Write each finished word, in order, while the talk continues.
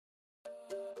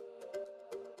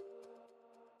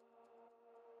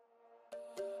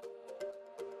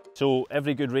So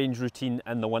every good range routine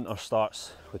in the winter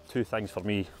starts with two things for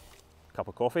me: a cup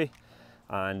of coffee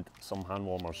and some hand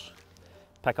warmers.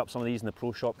 Pick up some of these in the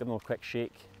pro shop, give them a quick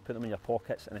shake, put them in your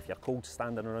pockets, and if you're cold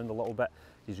standing around a little bit,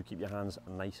 these will keep your hands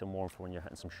nice and warm for when you're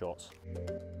hitting some shots.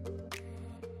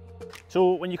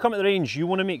 So when you come to the range, you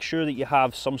want to make sure that you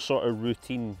have some sort of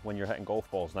routine when you're hitting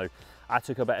golf balls. Now, I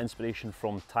took a bit of inspiration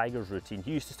from Tiger's routine. He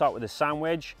used to start with his sand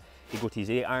wedge, he'd go to his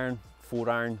 8-iron,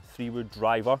 4-iron, 3-wood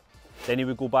driver, then he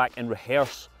would go back and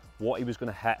rehearse what he was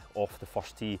going to hit off the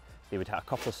first tee. He would hit a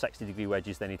couple of 60-degree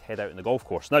wedges, then he'd head out in the golf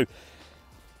course. Now,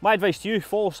 my advice to you,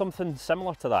 follow something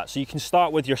similar to that. So you can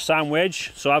start with your sand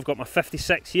wedge. So I've got my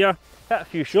 56 here, hit a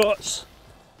few shots,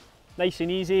 nice and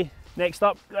easy. Next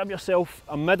up, grab yourself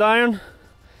a mid-iron,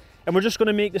 and we're just going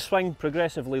to make the swing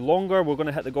progressively longer. We're going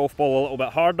to hit the golf ball a little bit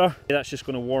harder. That's just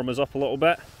going to warm us up a little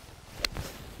bit.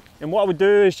 And what I would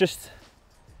do is just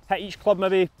hit each club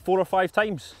maybe 4 or 5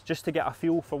 times, just to get a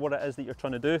feel for what it is that you're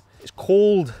trying to do. It's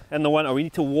cold in the winter, we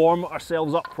need to warm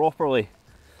ourselves up properly,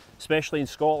 especially in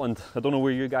Scotland. I don't know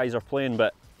where you guys are playing,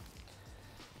 but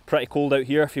pretty cold out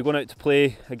here. If you're going out to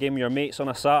play a game with your mates on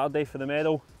a Saturday for the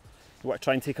medal, you want to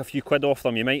try and take a few quid off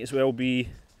them, you might as well be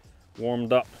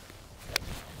warmed up.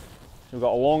 So we've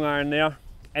got a long iron there,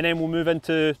 and then we'll move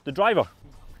into the driver.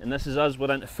 And this is us,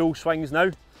 we're into full swings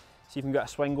now. See if we can get a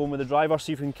swing going with the driver,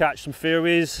 see if we can catch some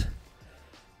fairways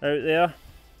out there.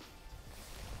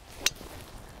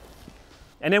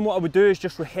 And then what I would do is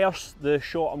just rehearse the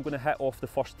shot I'm going to hit off the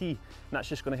first tee. And that's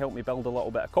just going to help me build a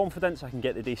little bit of confidence. I can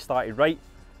get the day started right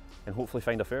and hopefully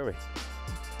find a fairway.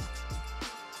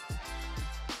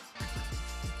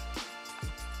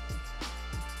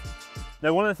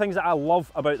 Now, one of the things that I love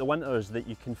about the winter is that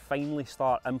you can finally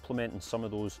start implementing some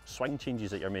of those swing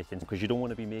changes that you're making, because you don't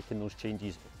want to be making those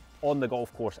changes on the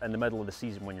golf course in the middle of the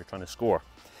season when you're trying to score.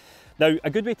 Now,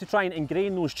 a good way to try and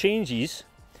ingrain those changes,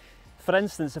 for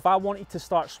instance, if I wanted to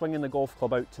start swinging the golf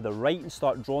club out to the right and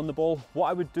start drawing the ball, what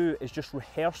I would do is just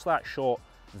rehearse that shot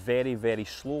very, very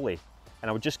slowly. And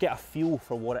I would just get a feel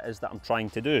for what it is that I'm trying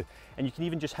to do. And you can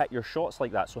even just hit your shots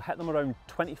like that. So hit them around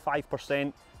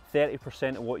 25%, 30%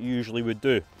 of what you usually would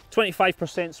do.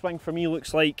 25% swing for me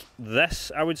looks like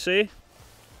this, I would say.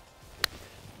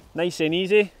 Nice and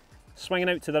easy, swinging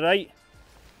out to the right.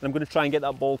 And I'm going to try and get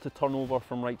that ball to turn over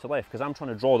from right to left, because I'm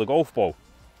trying to draw the golf ball.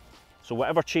 So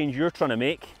whatever change you're trying to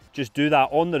make, just do that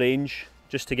on the range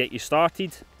just to get you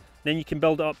started. Then you can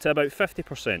build it up to about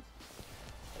 50%.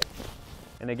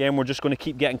 And again, we're just going to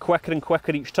keep getting quicker and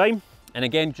quicker each time. And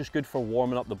again, just good for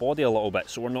warming up the body a little bit,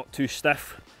 so we're not too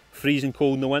stiff, freezing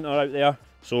cold in the winter out there.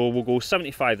 So we'll go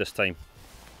 75 this time.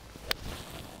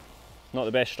 Not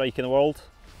the best strike in the world.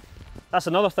 That's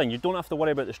another thing, you don't have to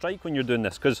worry about the strike when you're doing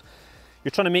this, because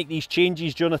you're trying to make these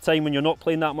changes during a time when you're not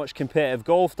playing that much competitive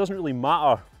golf. It doesn't really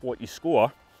matter what you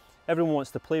score. Everyone wants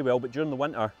to play well, but during the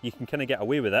winter, you can kind of get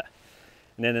away with it.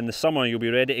 And then in the summer, you'll be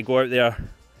ready to go out there,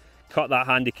 cut that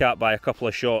handicap by a couple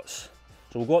of shots.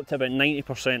 So we'll go up to about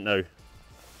 90% now.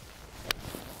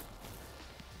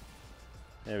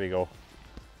 There we go.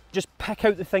 Just pick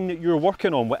out the thing that you're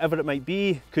working on, whatever it might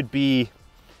be. Could be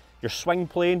your swing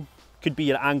plane, could be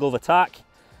your angle of attack.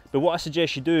 But what I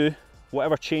suggest you do,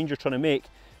 whatever change you're trying to make,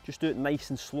 just do it nice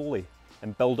and slowly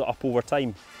and build it up over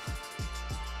time.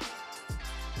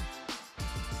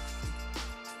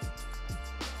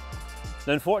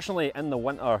 Now, unfortunately, in the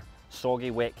winter, soggy,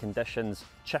 wet conditions,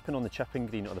 chipping on the chipping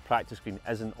green or the practice green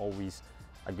isn't always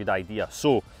a good idea.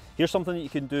 So here's something that you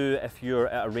can do if you're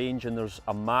at a range and there's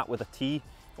a mat with a tee,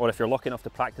 or if you're lucky enough to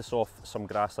practice off some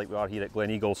grass like we are here at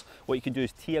Gleneagles. What you can do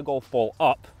is tee a golf ball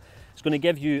up. It's going to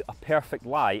give you a perfect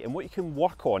lie, and what you can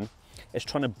work on is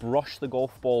trying to brush the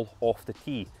golf ball off the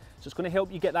tee. So it's going to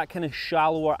help you get that kind of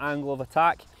shallower angle of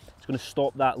attack. It's going to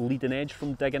stop that leading edge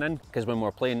from digging in, because when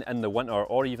we're playing in the winter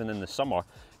or even in the summer,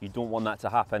 you don't want that to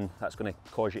happen. That's going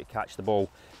to cause you to catch the ball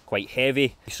quite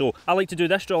heavy. So I like to do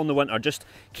this drill in the winter, just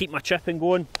keep my chipping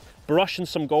going, brushing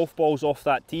some golf balls off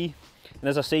that tee. And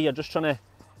as I say, you're just trying to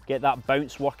get that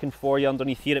bounce working for you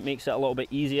underneath here. It makes it a little bit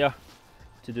easier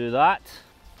to do that.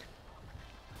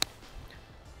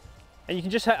 And you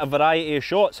can just hit a variety of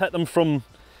shots, hit them from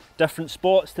different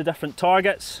spots to different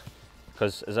targets,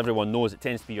 because as everyone knows, it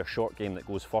tends to be your short game that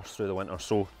goes first through the winter.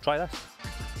 So try this.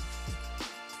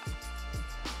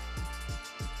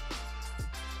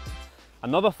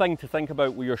 Another thing to think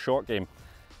about with your short game,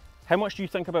 how much do you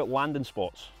think about landing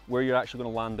spots, where you're actually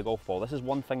going to land the golf ball? This is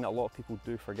one thing that a lot of people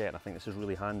do forget, and I think this is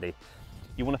really handy.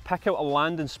 You want to pick out a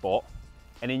landing spot,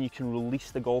 and then you can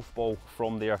release the golf ball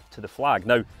from there to the flag.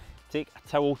 Now, take a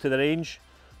towel to the range,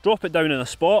 drop it down in a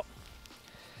spot,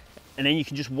 and then you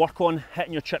can just work on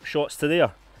hitting your chip shots to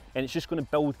there. and it's just going to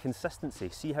build consistency.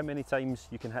 See how many times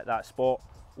you can hit that spot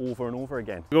over and over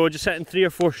again. Go, just hitting 3 or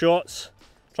 4 shots,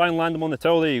 try and land them on the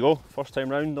towel. There you go, first time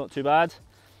round, not too bad.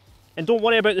 And don't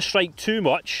worry about the strike too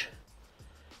much.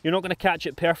 You're not going to catch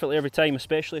it perfectly every time,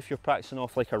 especially if you're practicing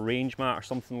off like a range mat or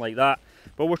something like that.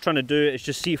 But what we're trying to do is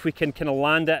just see if we can kind of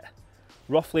land it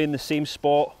roughly in the same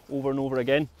spot over and over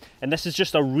again. And this is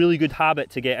just a really good habit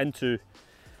to get into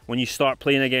when you start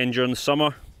playing again during the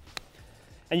summer.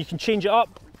 And you can change it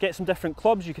up, get some different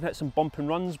clubs, you can hit some bump and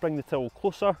runs, bring the towel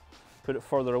closer, put it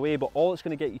further away, but all it's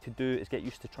going to get you to do is get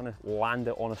used to trying to land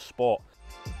it on a spot.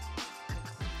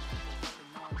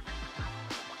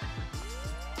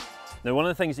 Now, one of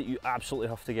the things that you absolutely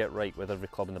have to get right with every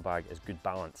club in the bag is good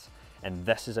balance. And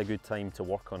this is a good time to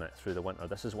work on it through the winter.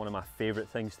 This is one of my favourite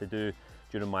things to do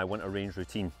during my winter range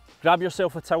routine. Grab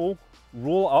yourself a towel,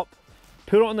 roll it up,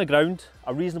 put it on the ground,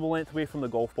 a reasonable length away from the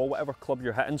golf ball, whatever club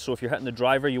you're hitting. So if you're hitting the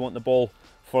driver, you want the ball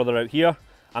further out here.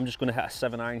 I'm just going to hit a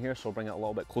 7-iron here, so I'll bring it a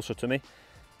little bit closer to me.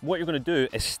 What you're going to do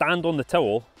is stand on the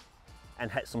towel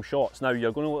and hit some shots. Now,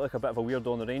 you're going to look like a bit of a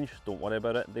weirdo on the range. Don't worry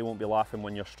about it. They won't be laughing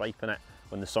when you're striping it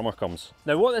when the summer comes.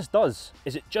 Now, what this does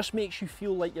is it just makes you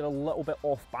feel like you're a little bit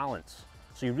off balance.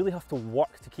 So you really have to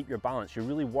work to keep your balance. You're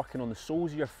really working on the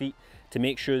soles of your feet to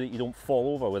make sure that you don't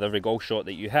fall over with every golf shot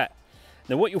that you hit.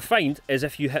 Now, what you'll find is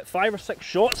if you hit 5 or 6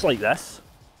 shots like this,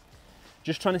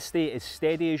 just trying to stay as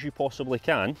steady as you possibly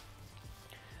can.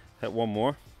 Hit one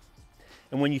more.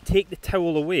 And when you take the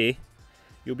towel away,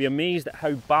 you'll be amazed at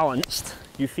how balanced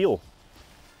you feel.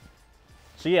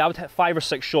 So yeah, I would hit 5 or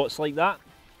 6 shots like that.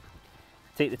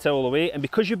 Take the towel away, and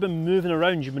because you've been moving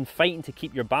around, you've been fighting to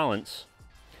keep your balance,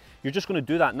 you're just going to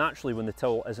do that naturally when the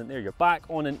towel isn't there. You're back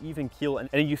on an even keel, and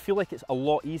you feel like it's a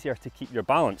lot easier to keep your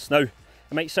balance. Now, it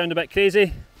might sound a bit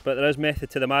crazy, but there is method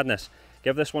to the madness.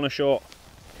 Give this one a shot,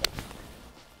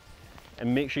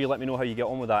 and make sure you let me know how you get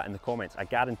on with that in the comments. I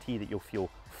guarantee that you'll feel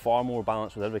far more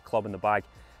balanced with every club in the bag,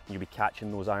 and you'll be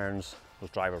catching those irons, those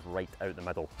drivers right out the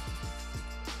middle.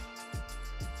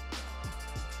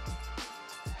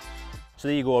 So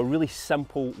there you go, a really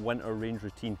simple winter range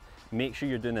routine. Make sure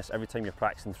you're doing this every time you're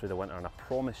practicing through the winter, and I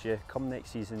promise you, come next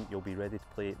season, you'll be ready to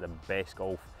play the best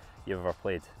golf you've ever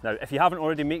played. Now, if you haven't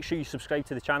already, make sure you subscribe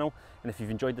to the channel, and if you've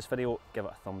enjoyed this video, give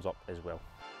it a thumbs up as well.